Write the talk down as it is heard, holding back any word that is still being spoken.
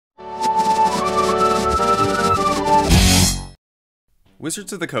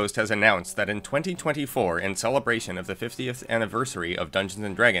Wizards of the Coast has announced that in 2024, in celebration of the 50th anniversary of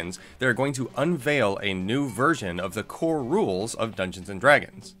Dungeons & Dragons, they're going to unveil a new version of the core rules of Dungeons &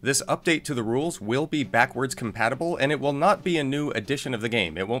 Dragons. This update to the rules will be backwards compatible, and it will not be a new edition of the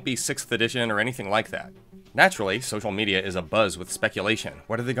game. It won't be 6th edition or anything like that. Naturally, social media is abuzz with speculation.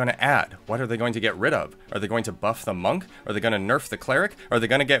 What are they going to add? What are they going to get rid of? Are they going to buff the monk? Are they going to nerf the cleric? Are they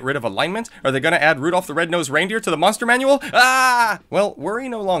going to get rid of alignment? Are they going to add Rudolph the Red-Nosed Reindeer to the monster manual? Ah! Well, worry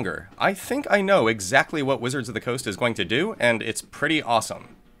no longer. I think I know exactly what Wizards of the Coast is going to do, and it's pretty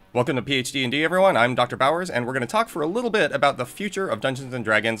awesome. Welcome to PhD&D, everyone. I'm Dr. Bowers, and we're going to talk for a little bit about the future of Dungeons &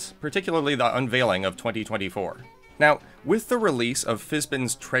 Dragons, particularly the unveiling of 2024. Now, with the release of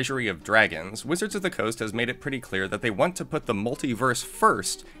Fizban's Treasury of Dragons, Wizards of the Coast has made it pretty clear that they want to put the multiverse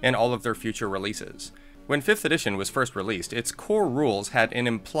first in all of their future releases. When 5th edition was first released, its core rules had an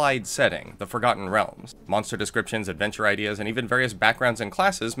implied setting, the Forgotten Realms. Monster descriptions, adventure ideas, and even various backgrounds and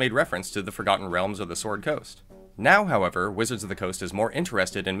classes made reference to the Forgotten Realms of the Sword Coast. Now, however, Wizards of the Coast is more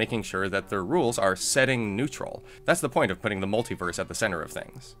interested in making sure that their rules are setting neutral. That's the point of putting the multiverse at the center of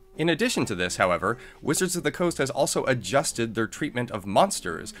things. In addition to this, however, Wizards of the Coast has also adjusted their treatment of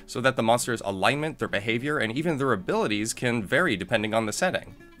monsters so that the monsters' alignment, their behavior, and even their abilities can vary depending on the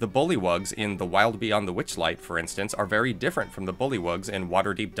setting. The bullywugs in The Wild Beyond the Witchlight, for instance, are very different from the bullywugs in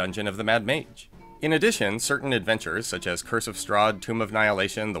Waterdeep Dungeon of the Mad Mage. In addition, certain adventures, such as Curse of Strahd, Tomb of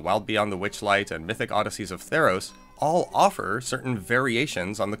Annihilation, The Wild Beyond the Witchlight, and Mythic Odysseys of Theros, all offer certain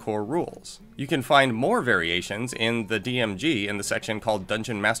variations on the core rules. You can find more variations in the DMG in the section called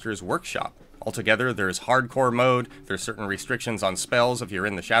Dungeon Master's Workshop. Altogether, there's hardcore mode, there's certain restrictions on spells if you're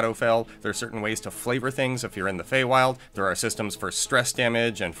in the Shadowfell, there's certain ways to flavor things if you're in the Feywild, there are systems for stress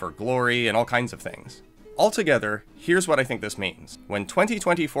damage and for glory and all kinds of things. Altogether, here's what I think this means. When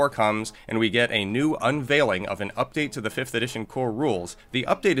 2024 comes and we get a new unveiling of an update to the 5th edition core rules, the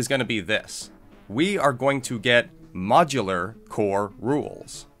update is going to be this. We are going to get modular core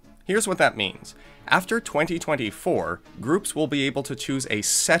rules. Here's what that means. After 2024, groups will be able to choose a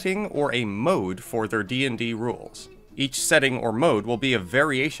setting or a mode for their D&D rules. Each setting or mode will be a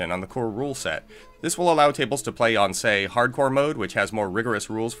variation on the core rule set. This will allow tables to play on, say, hardcore mode, which has more rigorous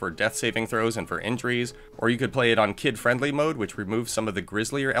rules for death saving throws and for injuries, or you could play it on kid-friendly mode, which removes some of the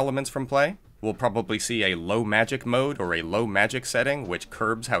grislier elements from play. We'll probably see a low magic mode or a low magic setting, which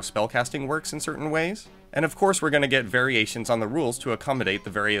curbs how spellcasting works in certain ways. And of course, we're going to get variations on the rules to accommodate the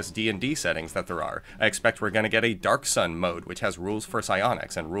various D&D settings that there are. I expect we're going to get a Dark Sun mode, which has rules for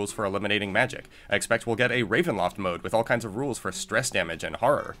psionics and rules for eliminating magic. I expect we'll get a Ravenloft mode with all kinds of rules for stress damage and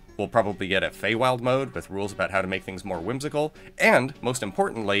horror. We'll probably get a Feywild mode with rules about how to make things more whimsical. And, most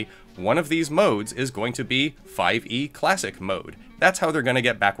importantly, one of these modes is going to be 5e Classic mode. That's how they're going to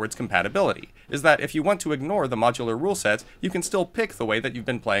get backwards compatibility, is that if you want to ignore the modular rule sets, you can still pick the way that you've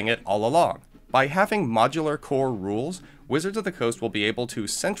been playing it all along. By having modular core rules, Wizards of the Coast will be able to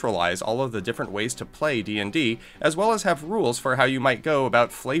centralize all of the different ways to play D&D, as well as have rules for how you might go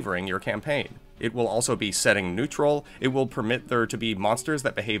about flavoring your campaign. It will also be setting neutral, it will permit there to be monsters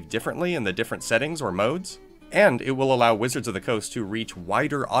that behave differently in the different settings or modes, and it will allow Wizards of the Coast to reach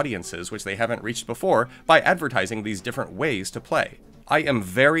wider audiences which they haven't reached before by advertising these different ways to play. I am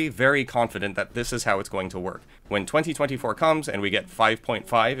very, very confident that this is how it's going to work. When 2024 comes and we get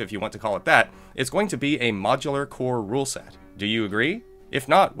 5.5, if you want to call it that, it's going to be a modular core rule set. Do you agree? If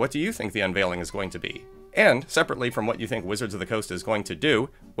not, what do you think the unveiling is going to be? And, separately from what you think Wizards of the Coast is going to do,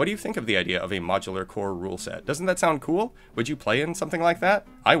 what do you think of the idea of a modular core rule set? Doesn't that sound cool? Would you play in something like that?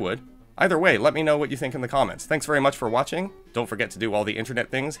 I would. Either way, let me know what you think in the comments. Thanks very much for watching. Don't forget to do all the internet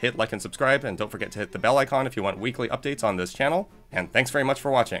things, hit like and subscribe, and don't forget to hit the bell icon if you want weekly updates on this channel. And thanks very much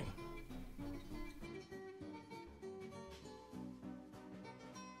for watching.